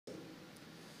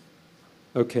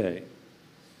Okay.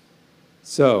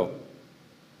 So,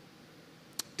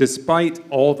 despite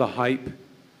all the hype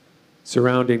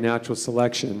surrounding natural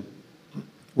selection,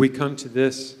 we come to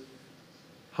this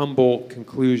humble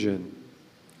conclusion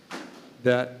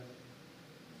that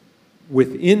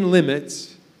within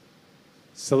limits,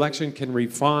 selection can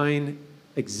refine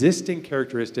existing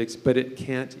characteristics, but it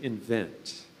can't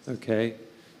invent, okay?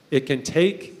 It can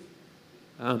take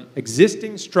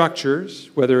existing structures,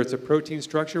 whether it's a protein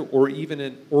structure or even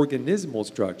an organismal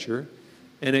structure,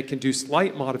 and it can do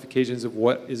slight modifications of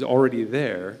what is already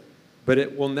there, but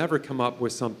it will never come up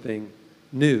with something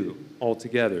new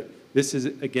altogether. This is,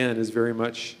 again, is very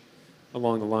much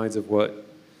along the lines of what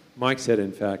Mike said.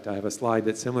 In fact, I have a slide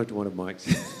that's similar to one of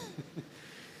Mike's.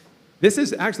 This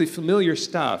is actually familiar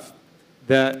stuff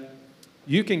that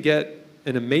you can get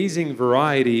an amazing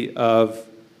variety of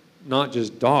not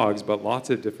just dogs, but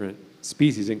lots of different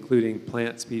species, including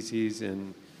plant species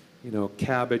and, you know,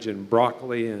 cabbage and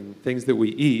broccoli and things that we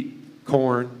eat,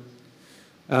 corn.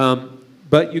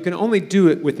 But you can only do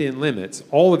it within limits.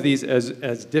 All of these,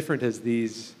 as different as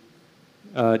these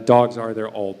dogs are, they're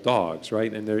all dogs,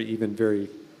 right? And they're even very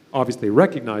obviously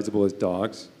recognizable as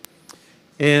dogs.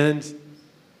 And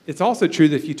it's also true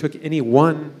that if you took any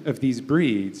one of these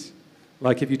breeds,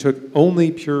 like if you took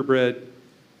only purebred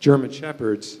German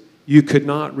Shepherds, you could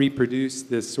not reproduce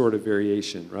this sort of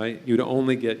variation, right? You'd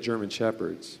only get German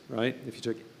Shepherds, right? If you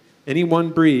took any one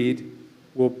breed,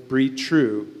 will breed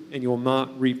true, and you will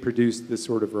not reproduce this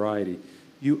sort of variety.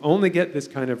 You only get this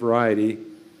kind of variety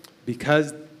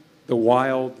because the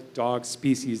wild dog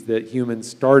species that humans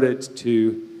started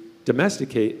to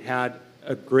domesticate had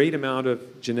a great amount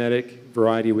of genetic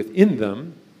variety within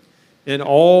them, and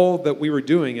all that we were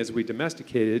doing as we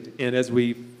domesticated and as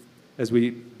we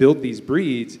build these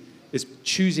breeds is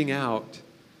choosing out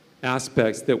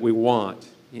aspects that we want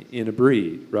in a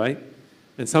breed, right?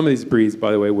 And some of these breeds,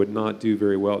 by the way, would not do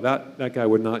very well. That guy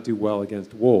would not do well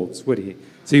against wolves, would he?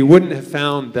 So you wouldn't have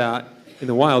found that in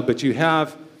the wild, but you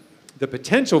have the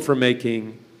potential for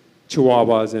making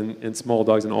Chihuahuas and small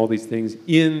dogs and all these things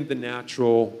in the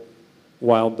natural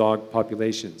wild dog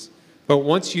populations. But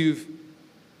once you've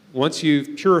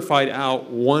purified out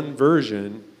one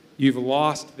version, you've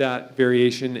lost that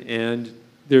variation, and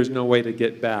there's no way to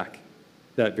get back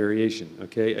that variation,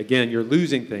 okay? Again, you're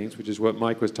losing things, which is what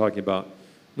Mike was talking about,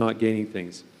 not gaining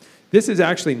things. This is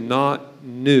actually not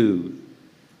new.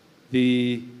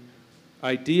 The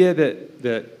idea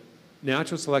that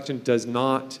natural selection does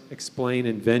not explain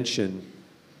invention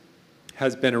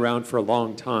has been around for a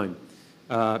long time.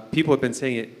 People have been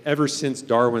saying it ever since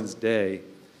Darwin's day,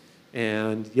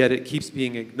 and yet it keeps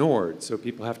being ignored, so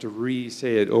people have to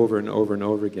re-say it over and over and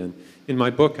over again. In my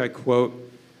book, I quote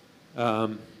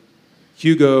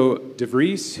Hugo de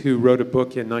Vries, who wrote a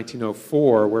book in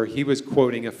 1904 where he was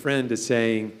quoting a friend as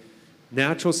saying,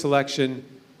 natural selection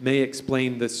may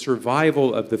explain the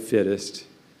survival of the fittest,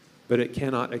 but it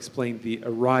cannot explain the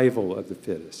arrival of the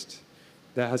fittest.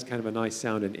 That has kind of a nice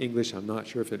sound in English. I'm not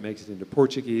sure if it makes it into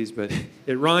Portuguese, but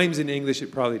it rhymes in English.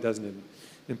 It probably doesn't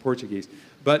in Portuguese.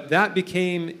 But that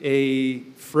became a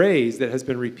phrase that has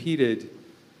been repeated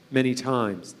many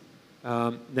times.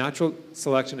 Natural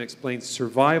selection explains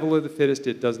survival of the fittest.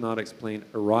 It does not explain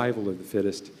arrival of the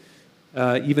fittest.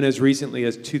 Even as recently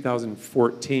as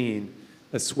 2014,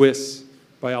 a Swiss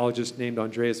biologist named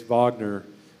Andreas Wagner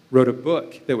wrote a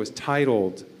book that was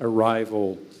titled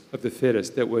Arrival of the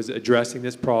Fittest, that was addressing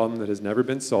this problem that has never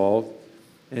been solved.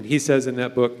 And he says in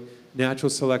that book, natural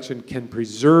selection can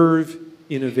preserve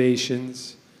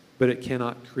innovations, but it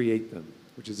cannot create them,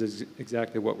 which is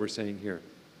exactly what we're saying here.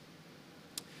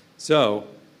 So,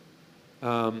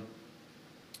 I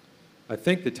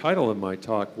think the title of my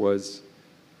talk was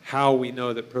How We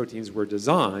Know That Proteins Were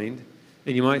Designed.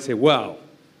 And you might say, well,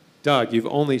 Doug, you've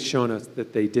only shown us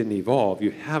that they didn't evolve. You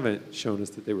haven't shown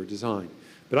us that they were designed.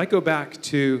 But I go back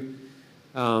to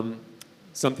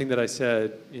something that I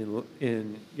said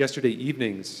in yesterday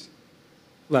evening's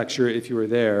lecture, if you were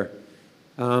there.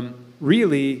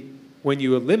 Really, when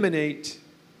you eliminate,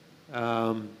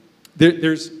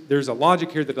 there's a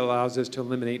logic here that allows us to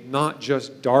eliminate not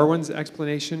just Darwin's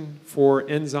explanation for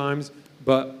enzymes,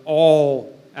 but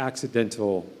all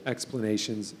accidental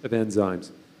explanations of enzymes.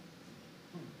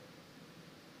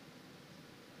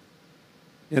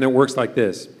 And it works like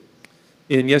this.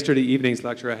 In yesterday evening's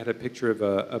lecture, I had a picture of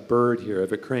a bird here,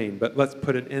 of a crane, but let's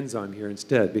put an enzyme here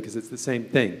instead, because it's the same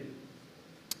thing.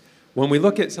 When we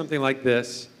look at something like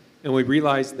this, and we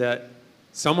realize that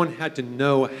someone had to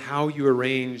know how you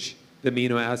arrange the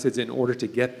amino acids in order to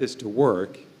get this to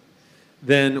work,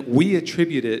 then we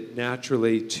attribute it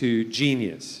naturally to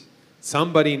genius.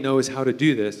 Somebody knows how to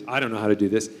do this. I don't know how to do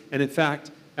this. And in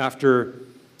fact, after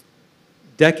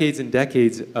decades and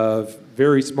decades of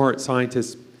very smart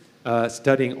scientists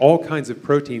studying all kinds of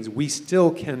proteins, we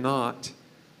still cannot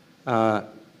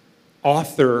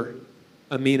author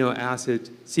amino acid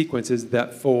sequences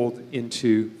that fold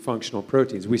into functional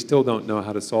proteins. We still don't know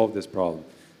how to solve this problem.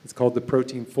 It's called the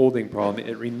protein folding problem.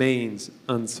 It remains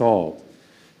unsolved.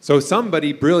 So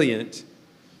somebody brilliant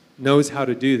knows how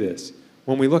to do this.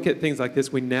 When we look at things like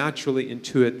this, we naturally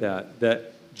intuit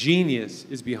that genius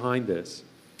is behind this.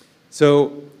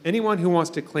 So anyone who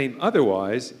wants to claim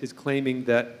otherwise is claiming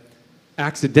that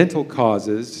accidental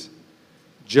causes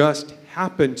just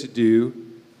happen to do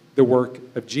the work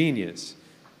of genius.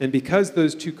 And because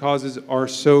those two causes are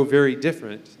so very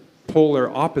different, polar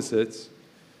opposites,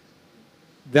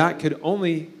 that could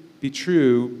only be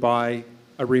true by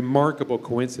a remarkable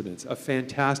coincidence, a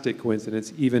fantastic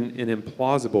coincidence, even an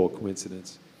implausible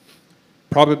coincidence.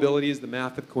 Probability is the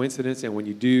math of coincidence, and when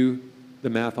you do the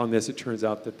math on this, it turns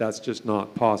out that that's just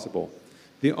not possible.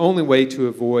 The only way to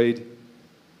avoid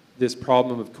this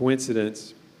problem of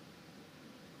coincidence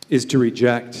is to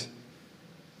reject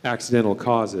accidental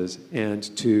causes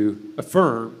and to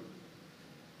affirm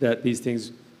that these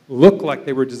things look like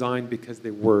they were designed because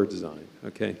they were designed,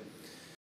 okay?